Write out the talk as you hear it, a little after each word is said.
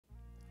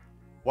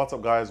What's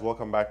up guys,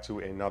 welcome back to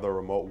another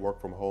remote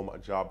work from home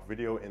job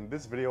video. In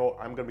this video,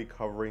 I'm going to be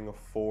covering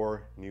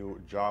 4 new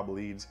job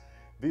leads.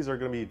 These are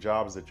going to be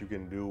jobs that you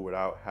can do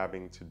without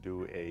having to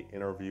do an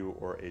interview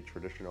or a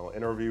traditional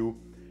interview.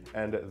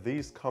 And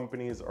these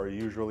companies are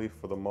usually,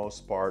 for the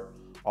most part,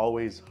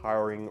 always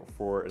hiring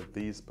for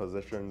these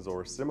positions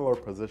or similar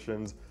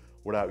positions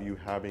without you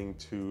having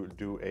to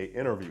do an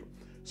interview.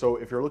 So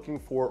if you're looking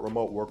for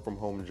remote work from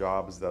home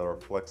jobs that are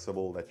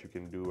flexible, that you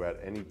can do at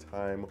any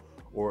time,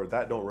 or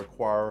that don't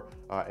require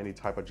any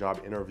type of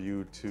job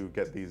interview to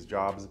get these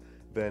jobs,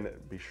 then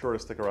be sure to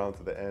stick around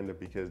to the end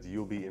because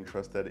you'll be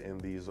interested in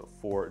these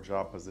 4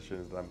 job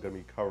positions that I'm going to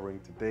be covering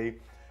today.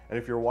 And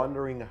if you're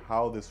wondering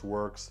how this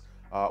works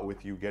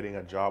with you getting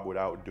a job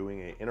without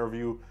doing an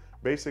interview,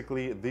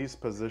 basically these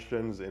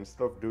positions,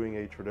 instead of doing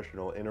a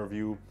traditional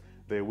interview,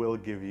 they will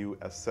give you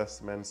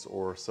assessments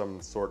or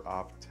some sort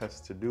of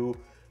test to do,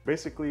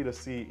 basically to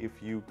see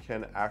if you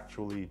can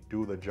actually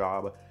do the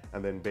job.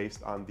 And then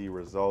based on the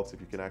results,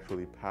 if you can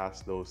actually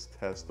pass those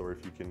tests or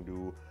if you can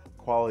do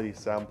quality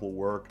sample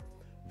work,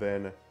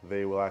 then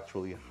they will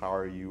actually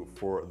hire you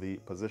for the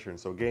position.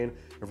 So again,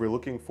 if you're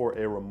looking for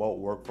a remote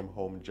work from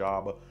home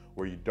job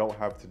where you don't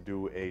have to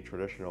do a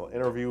traditional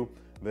interview,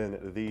 then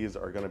these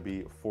are going to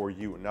be for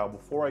you. Now,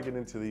 before I get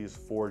into these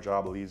 4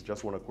 job leads,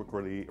 just want to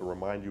quickly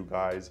remind you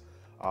guys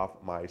of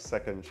my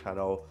second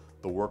channel,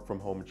 the work from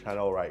home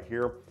channel right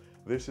here.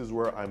 This is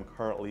where I'm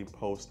currently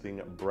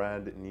posting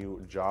brand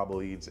new job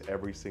leads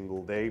every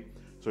single day.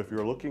 So if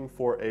you're looking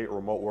for a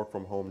remote work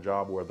from home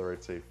job, whether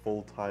it's a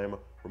full-time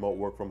remote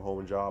work from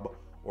home job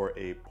or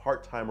a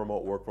part-time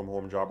remote work from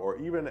home job, or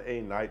even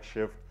a night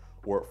shift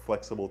or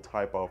flexible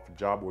type of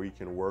job where you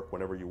can work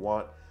whenever you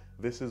want,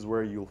 this is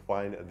where you'll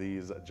find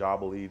these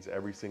job leads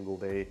every single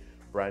day,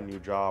 brand new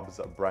jobs,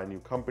 brand new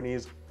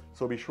companies.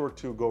 So be sure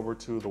to go over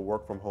to the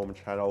work from home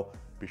channel,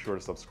 be sure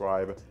to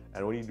subscribe.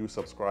 And when you do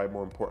subscribe,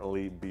 more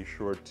importantly, be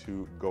sure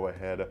to go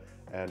ahead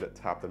and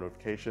tap the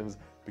notifications,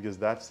 because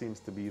that seems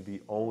to be the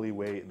only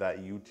way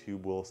that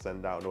YouTube will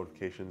send out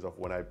notifications of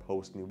when I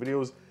post new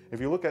videos.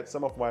 If you look at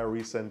some of my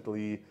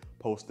recently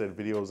posted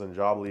videos and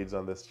job leads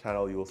on this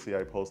channel, you'll see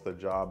I posted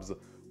jobs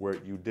where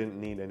you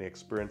didn't need any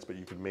experience, but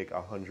you could make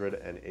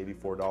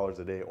 $184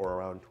 a day or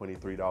around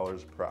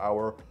 $23 per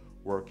hour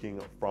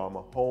working from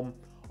home.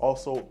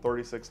 Also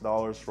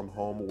 $36 from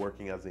home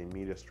working as a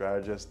media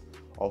strategist.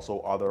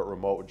 Also other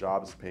remote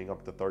jobs paying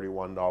up to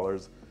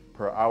 $31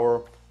 per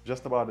hour.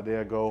 Just about a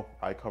day ago,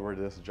 I covered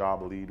this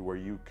job lead where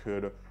you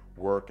could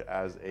work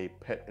as a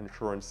pet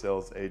insurance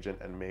sales agent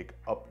and make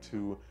up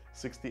to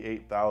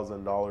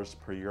 $68,000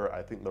 per year.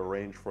 I think the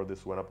range for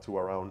this went up to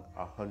around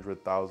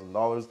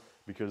 $100,000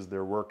 because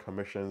there were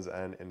commissions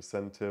and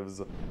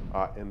incentives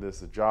in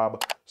this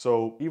job.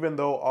 So even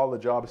though all the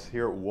jobs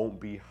here won't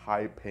be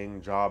high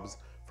paying jobs,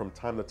 from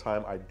time to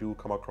time, I do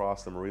come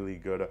across some really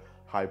good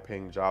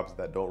high-paying jobs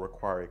that don't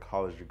require a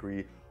college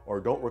degree or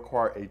don't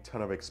require a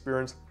ton of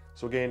experience.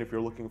 So again, if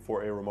you're looking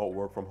for a remote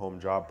work from home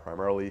job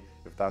primarily,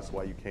 if that's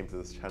why you came to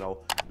this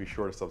channel, be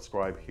sure to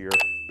subscribe here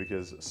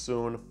because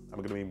soon I'm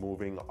going to be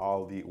moving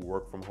all the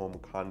work from home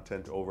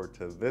content over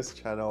to this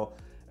channel,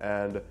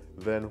 and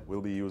then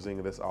we'll be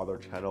using this other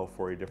channel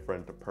for a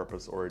different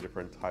purpose or a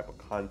different type of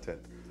content.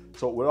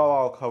 So with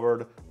all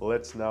covered,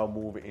 let's now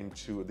move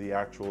into the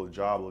actual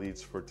job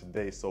leads for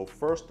today. So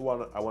first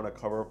one I want to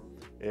cover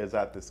is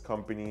at this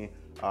company,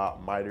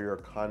 Mightier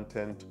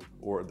Content,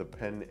 or the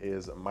pen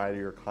is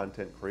Mightier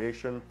Content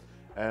Creation,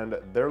 and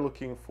they're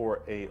looking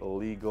for a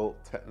legal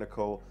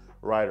technical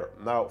writer.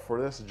 Now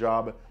for this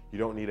job, you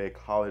don't need a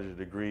college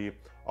degree.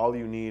 All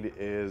you need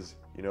is,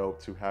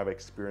 to have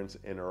experience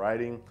in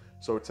writing.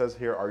 So it says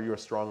here, are you a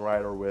strong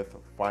writer with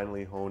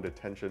finely honed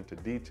attention to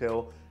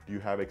detail? Do you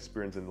have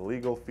experience in the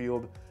legal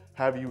field?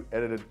 Have you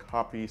edited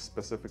copy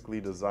specifically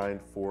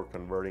designed for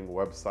converting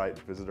website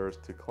visitors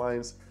to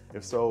clients?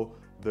 If so,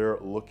 they're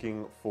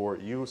looking for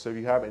you. So if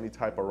you have any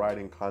type of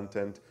writing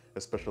content,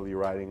 especially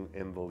writing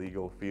in the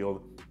legal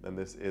field, then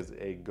this is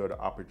a good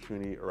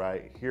opportunity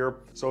right here.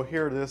 So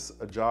here, this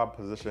job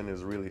position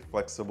is really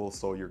flexible.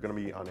 So you're going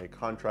to be on a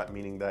contract,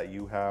 meaning that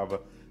you have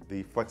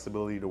the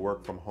flexibility to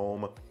work from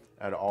home,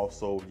 and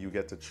also you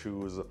get to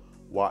choose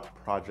what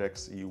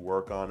projects you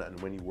work on and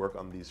when you work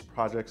on these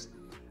projects.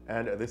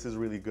 And this is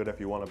really good if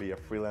you want to be a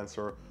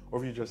freelancer or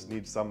if you just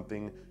need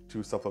something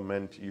to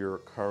supplement your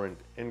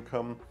current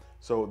income.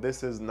 So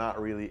this is not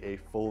really a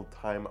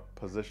full-time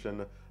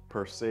position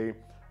per se,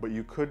 but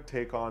you could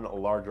take on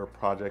larger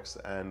projects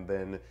and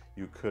then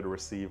you could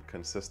receive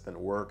consistent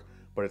work,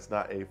 but it's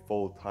not a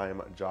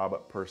full-time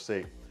job per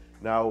se.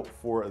 Now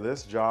for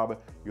this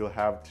job, you'll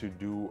have to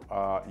do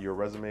your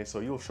resume. So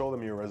you'll show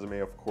them your resume,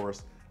 of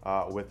course,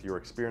 with your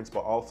experience,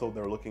 but also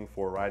they're looking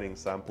for writing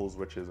samples,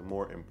 which is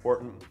more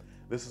important.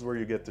 This is where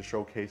you get to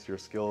showcase your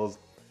skills,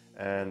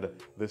 and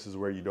this is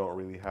where you don't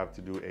really have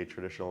to do a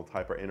traditional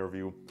type of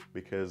interview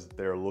because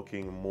they're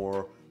looking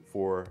more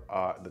for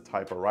the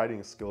type of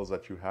writing skills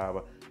that you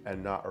have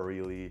and not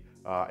really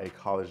a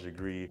college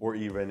degree or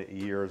even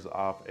years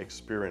of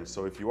experience.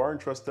 So if you are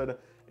interested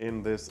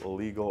in this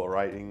legal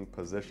writing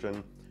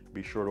position,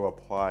 be sure to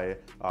apply.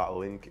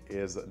 Link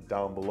is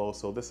down below.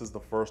 So this is the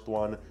first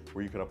one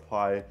where you can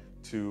apply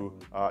to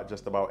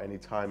just about any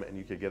time and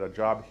you could get a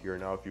job here.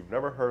 Now, if you've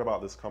never heard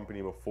about this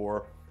company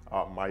before,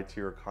 My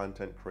Tier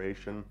Content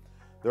Creation,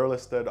 they're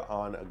listed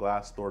on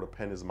Glassdoor. The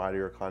pen is My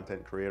Tier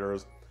Content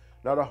Creators.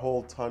 Not a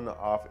whole ton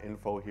of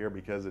info here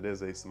because it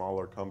is a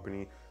smaller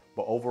company,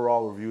 but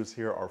overall reviews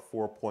here are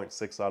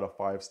 4.6 out of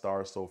 5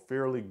 stars, so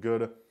fairly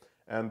good.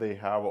 And they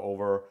have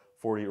over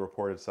 40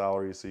 reported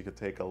salaries, so you could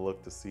take a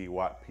look to see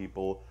what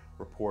people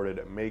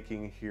reported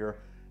making here.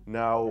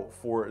 Now,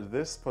 for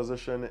this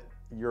position,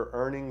 your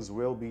earnings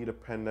will be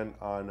dependent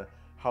on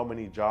how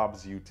many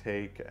jobs you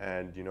take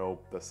and, you know,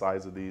 the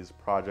size of these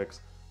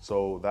projects.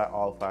 So that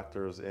all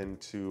factors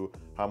into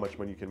how much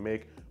money you can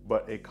make.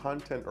 But a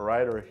content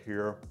writer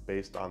here,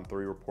 based on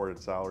 3 reported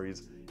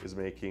salaries, is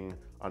making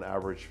on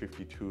average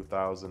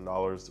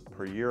 $52,000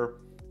 per year.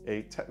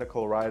 A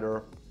technical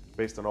writer,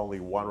 based on only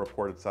 1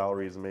 reported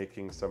salary, is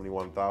making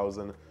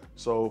 $71,000.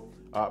 So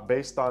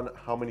based on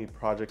how many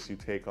projects you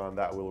take on,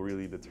 that will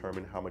really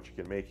determine how much you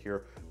can make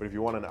here. But if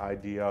you want an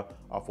idea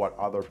of what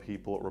other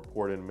people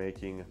reported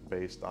making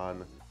based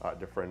on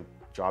different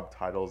job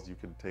titles, you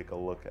can take a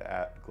look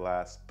at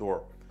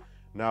Glassdoor.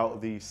 Now,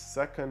 the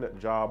second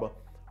job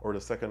or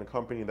the second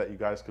company that you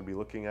guys could be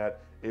looking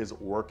at is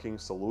Working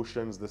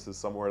Solutions. This is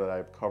somewhere that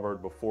I've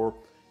covered before.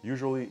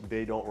 Usually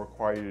they don't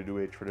require you to do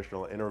a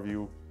traditional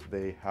interview.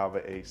 They have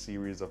a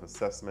series of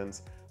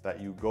assessments that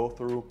you go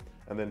through,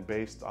 and then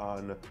based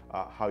on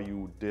how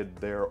you did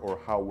there or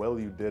how well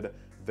you did,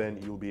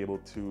 then you'll be able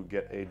to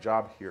get a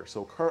job here.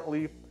 So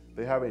currently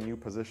they have a new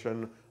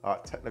position,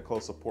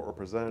 technical support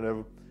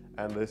representative,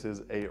 and this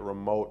is a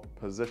remote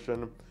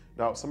position.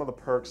 Now, some of the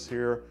perks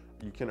here: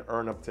 you can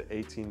earn up to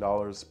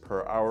 $18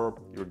 per hour.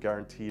 You're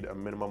guaranteed a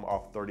minimum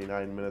of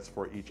 39 minutes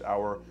for each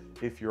hour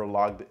if you're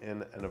logged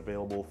in and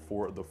available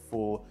for the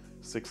full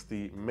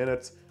 60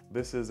 minutes.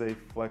 This is a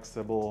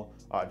flexible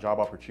job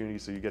opportunity,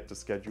 so you get to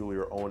schedule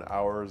your own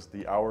hours.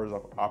 The hours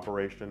of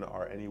operation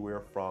are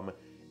anywhere from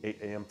 8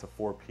 a.m. to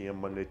 4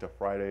 p.m. Monday to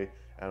Friday,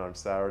 and on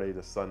Saturday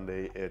to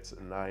Sunday, it's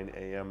 9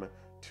 a.m.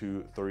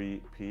 to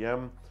 3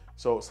 p.m.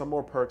 So some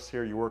more perks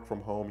here: you work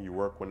from home, you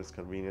work when it's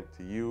convenient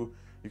to you.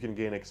 You can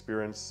gain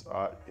experience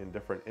in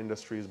different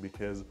industries,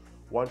 because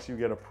once you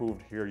get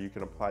approved here, you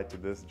can apply to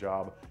this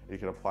job. You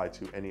can apply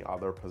to any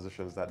other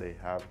positions that they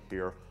have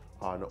here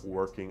on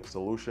Working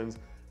Solutions.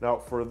 Now,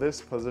 for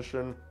this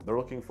position, they're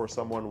looking for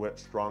someone with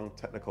strong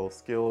technical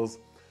skills.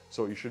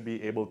 So you should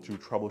be able to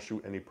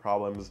troubleshoot any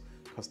problems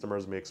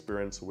customers may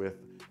experience with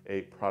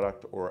a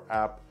product or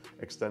app.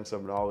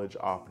 Extensive knowledge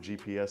of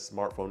GPS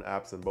smartphone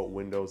apps in both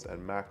Windows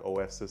and Mac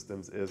OS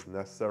systems is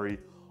necessary.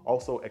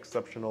 Also,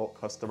 exceptional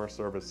customer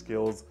service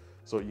skills.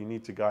 So you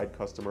need to guide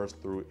customers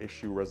through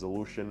issue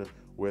resolution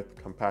with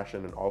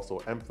compassion and also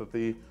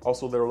empathy.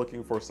 Also, they're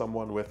looking for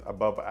someone with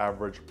above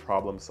average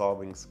problem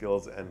solving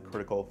skills and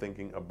critical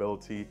thinking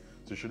ability.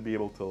 So you should be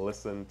able to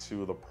listen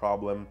to the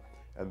problem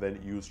and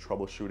then use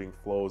troubleshooting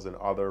flows and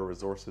other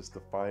resources to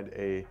find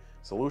a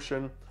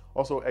solution.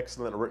 Also,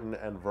 excellent written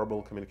and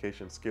verbal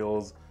communication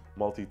skills,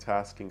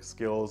 multitasking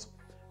skills.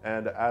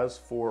 And as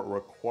for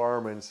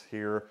requirements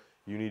here,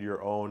 you need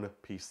your own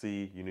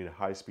PC, you need a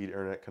high-speed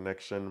internet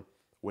connection,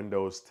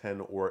 Windows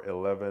 10 or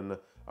 11,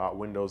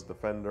 Windows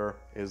Defender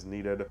is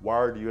needed,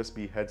 wired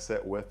USB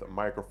headset with a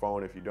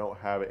microphone. If you don't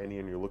have any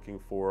and you're looking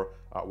for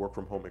work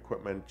from home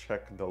equipment,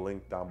 check the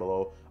link down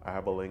below. I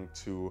have a link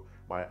to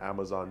my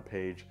Amazon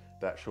page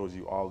that shows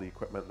you all the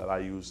equipment that I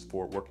use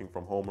for working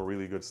from home,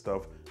 really good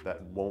stuff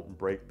that won't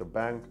break the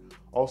bank.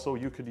 Also,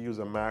 you could use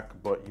a Mac,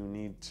 but you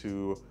need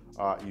to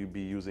you'd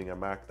be using a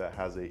Mac that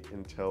has a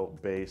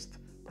Intel-based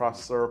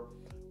processor,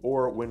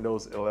 or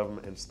Windows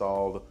 11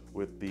 installed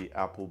with the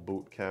Apple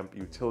Boot Camp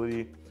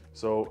utility.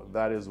 So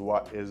that is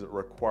what is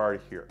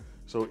required here.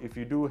 So if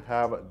you do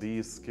have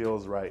these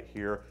skills right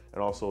here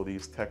and also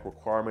these tech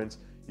requirements,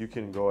 you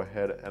can go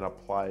ahead and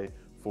apply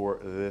for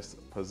this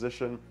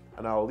position.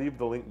 And I'll leave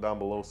the link down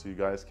below so you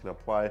guys can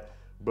apply.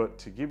 But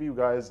to give you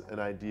guys an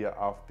idea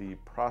of the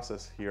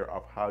process here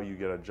of how you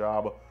get a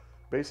job,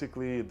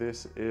 basically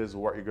this is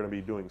what you're going to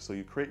be doing. So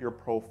you create your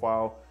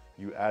profile,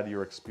 you add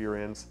your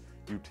experience,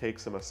 you take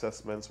some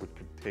assessments, which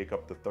could take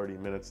up to 30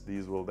 minutes.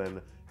 These will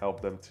then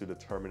help them to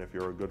determine if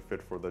you're a good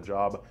fit for the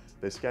job.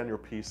 They scan your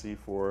PC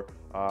for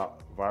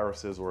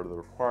viruses or the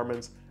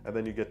requirements, and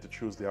then you get to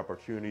choose the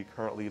opportunity.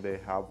 Currently, they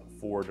have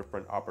 4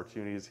 different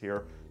opportunities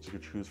here, so you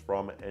can choose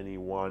from any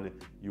one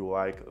you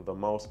like the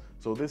most.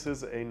 So this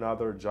is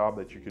another job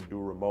that you could do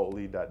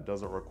remotely that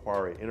doesn't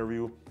require an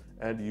interview,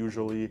 and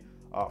usually,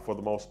 for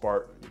the most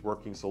part,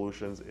 Working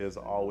Solutions is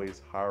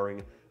always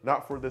hiring.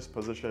 Not for this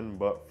position,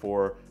 but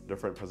for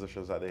different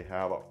positions that they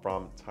have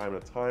from time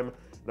to time.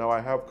 Now,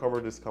 I have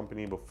covered this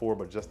company before,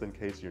 but just in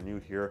case you're new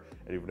here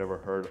and you've never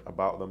heard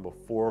about them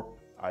before,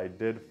 I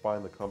did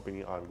find the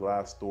company on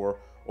Glassdoor.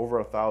 Over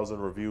 1,000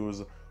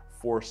 reviews,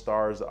 4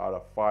 stars out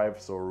of 5,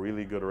 so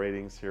really good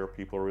ratings here.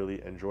 People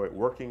really enjoy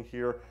working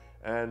here,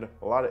 and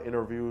a lot of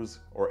interviews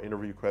or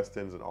interview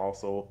questions, and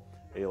also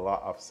a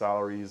lot of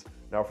salaries.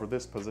 Now for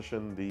this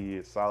position,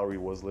 the salary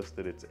was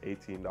listed, it's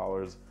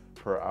 $18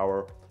 per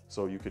hour.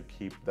 So you could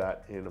keep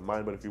that in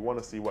mind. But if you want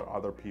to see what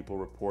other people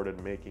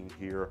reported making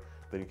here,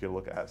 then you can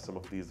look at some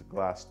of these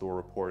Glassdoor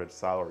reported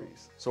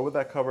salaries. So with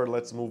that covered,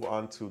 let's move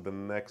on to the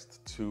next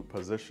two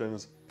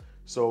positions.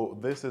 So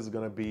this is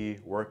going to be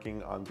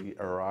working on the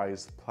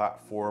Arise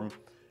platform.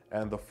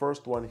 And the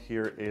first one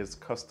here is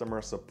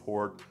customer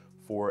support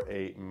for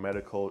a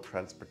medical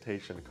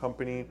transportation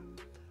company.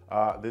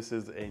 This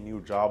is a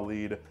new job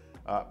lead.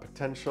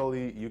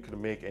 Potentially you could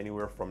make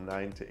anywhere from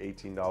 $9 to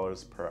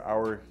 $18 per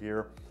hour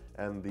here.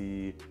 And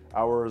the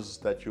hours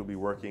that you'll be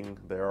working,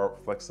 they are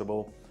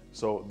flexible.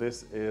 So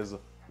this is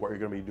what you're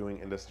going to be doing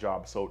in this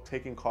job. So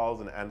taking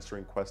calls and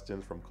answering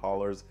questions from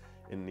callers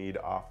in need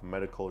of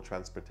medical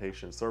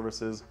transportation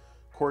services,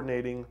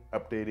 coordinating,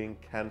 updating,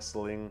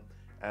 canceling,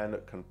 and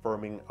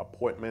confirming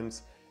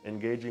appointments,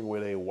 engaging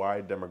with a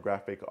wide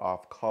demographic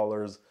of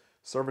callers,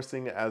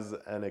 servicing as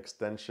an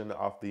extension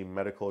of the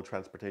medical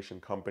transportation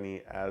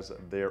company as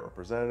their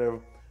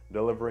representative,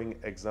 delivering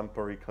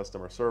exemplary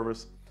customer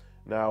service.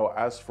 Now,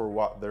 as for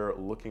what they're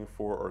looking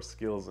for or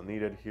skills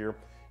needed here,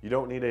 you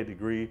don't need a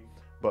degree,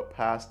 but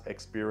past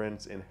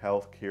experience in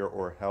healthcare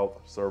or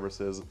health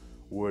services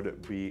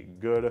would be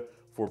good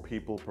for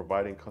people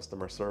providing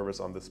customer service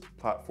on this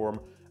platform,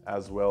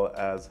 as well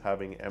as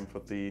having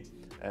empathy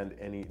and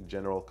any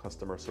general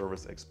customer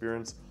service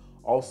experience.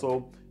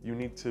 Also, you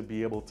need to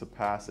be able to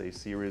pass a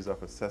series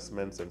of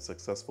assessments and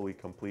successfully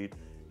complete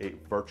a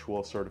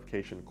virtual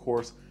certification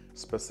course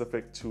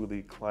specific to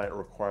the client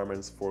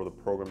requirements for the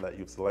program that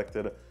you've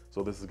selected.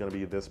 So this is going to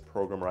be this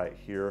program right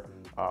here,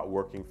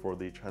 working for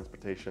the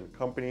transportation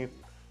company.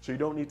 So you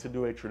don't need to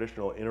do a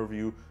traditional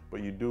interview,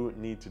 but you do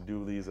need to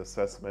do these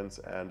assessments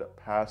and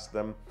pass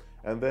them.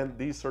 And then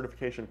these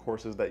certification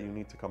courses that you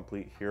need to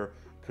complete here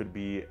could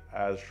be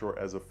as short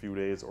as a few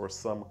days, or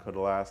some could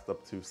last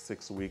up to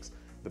 6 weeks,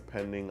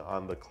 depending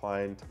on the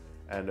client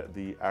and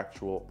the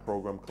actual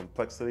program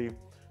complexity.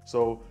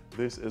 So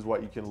this is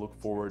what you can look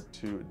forward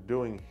to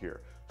doing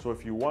here. So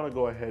if you want to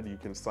go ahead, you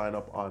can sign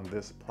up on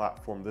this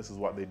platform. This is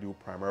what they do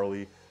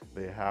primarily.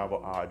 They have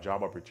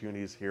job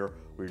opportunities here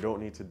where you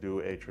don't need to do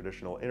a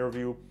traditional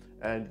interview,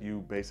 and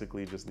you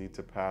basically just need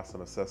to pass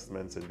some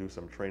assessments and do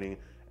some training,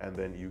 and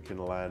then you can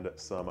land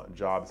some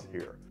jobs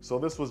here. So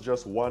this was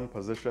just one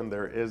position.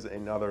 There is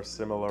another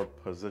similar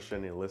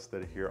position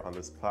listed here on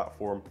this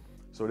platform.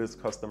 So it is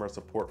customer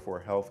support for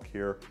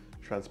healthcare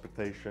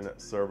transportation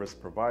service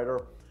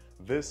provider.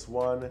 This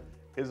one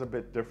is a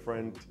bit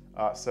different,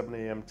 7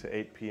 a.m. to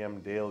 8 p.m.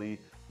 daily,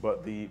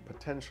 but the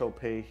potential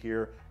pay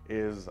here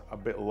is a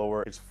bit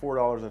lower. It's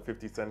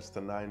 $4.50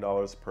 to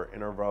 $9 per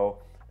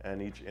interval,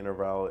 and each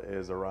interval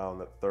is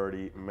around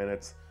 30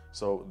 minutes.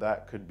 So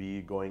that could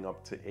be going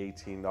up to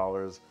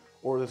 $18,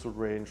 or this would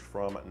range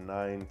from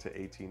 $9 to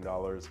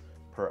 $18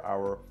 per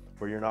hour,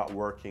 where you're not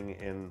working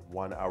in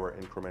 1 hour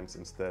increments.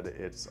 Instead,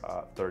 it's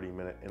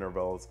 30-minute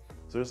intervals.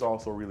 So it's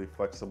also really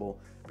flexible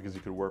because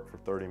you could work for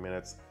 30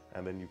 minutes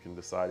and then you can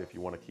decide if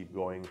you want to keep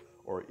going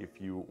or if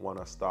you want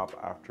to stop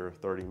after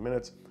 30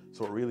 minutes.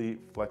 So really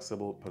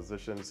flexible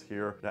positions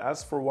here. Now,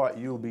 as for what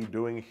you'll be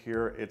doing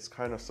here, it's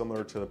kind of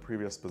similar to the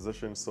previous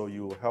position. So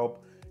you'll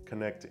help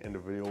connect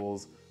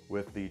individuals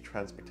with the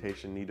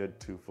transportation needed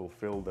to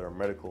fulfill their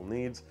medical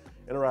needs,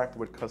 interact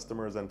with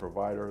customers and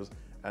providers,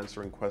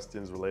 answering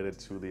questions related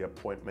to the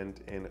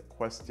appointment in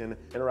question,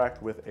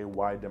 interact with a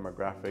wide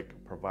demographic,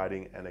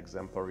 providing an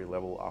exemplary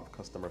level of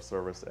customer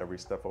service every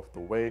step of the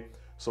way.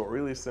 So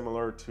really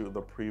similar to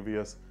the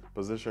previous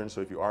position.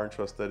 So if you are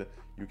interested,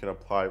 you can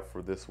apply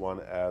for this one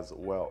as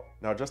well.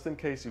 Now, just in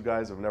case you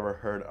guys have never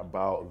heard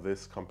about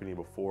this company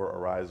before,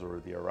 Arise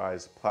or the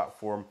Arise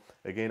platform,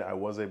 again, I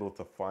was able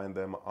to find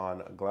them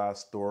on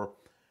Glassdoor.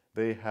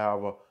 They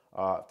have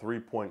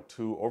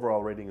 3.2,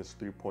 overall rating is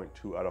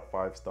 3.2 out of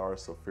 5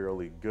 stars, so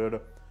fairly good.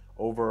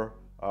 Over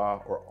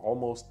or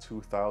almost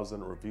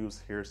 2,000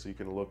 reviews here, so you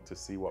can look to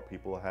see what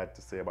people had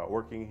to say about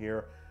working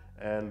here,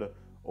 and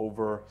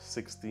over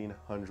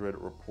 1,600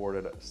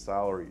 reported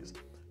salaries.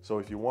 So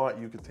if you want,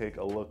 you could take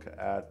a look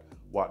at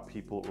what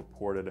people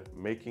reported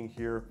making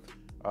here,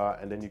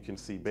 and then you can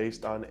see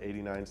based on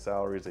 89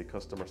 salaries, a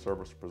customer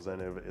service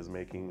representative is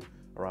making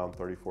around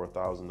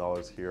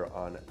 $34,000 here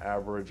on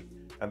average.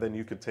 And then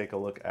you could take a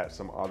look at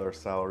some other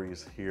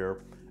salaries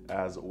here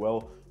as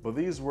well. But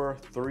these were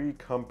 3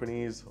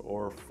 companies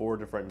or 4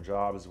 different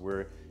jobs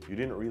where you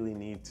didn't really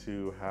need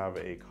to have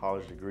a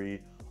college degree.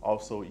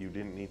 Also, you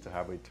didn't need to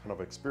have a ton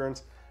of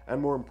experience. And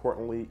more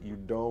importantly, you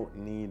don't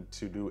need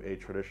to do a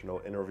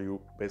traditional interview.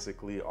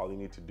 Basically, all you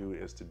need to do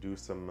is to do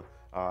some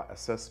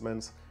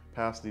assessments,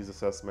 pass these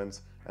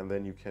assessments, and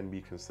then you can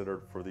be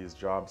considered for these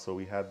jobs. So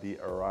we had the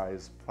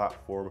Arise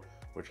platform,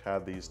 which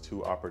had these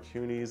 2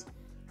 opportunities.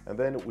 And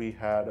then we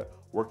had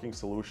Working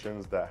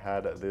Solutions that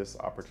had this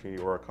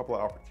opportunity, or a couple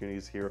of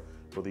opportunities here,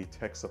 for the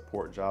tech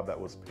support job that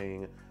was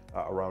paying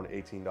around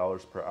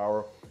 $18 per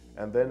hour.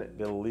 And then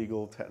the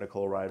legal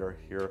technical writer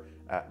here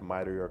at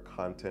Mightier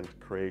Content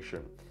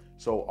Creation.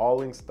 So all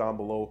links down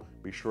below,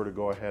 be sure to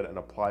go ahead and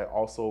apply.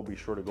 Also, be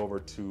sure to go over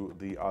to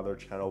the other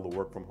channel, the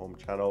work from home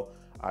channel.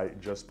 I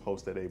just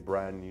posted a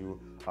brand new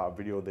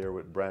video there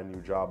with brand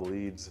new job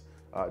leads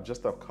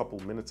just a couple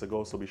minutes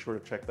ago, so be sure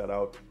to check that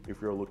out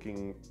if you're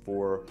looking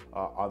for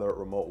other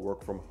remote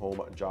work from home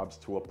jobs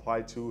to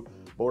apply to.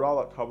 But with all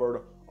that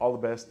covered, all the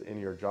best in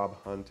your job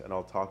hunt, and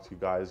I'll talk to you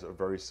guys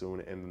very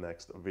soon in the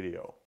next video.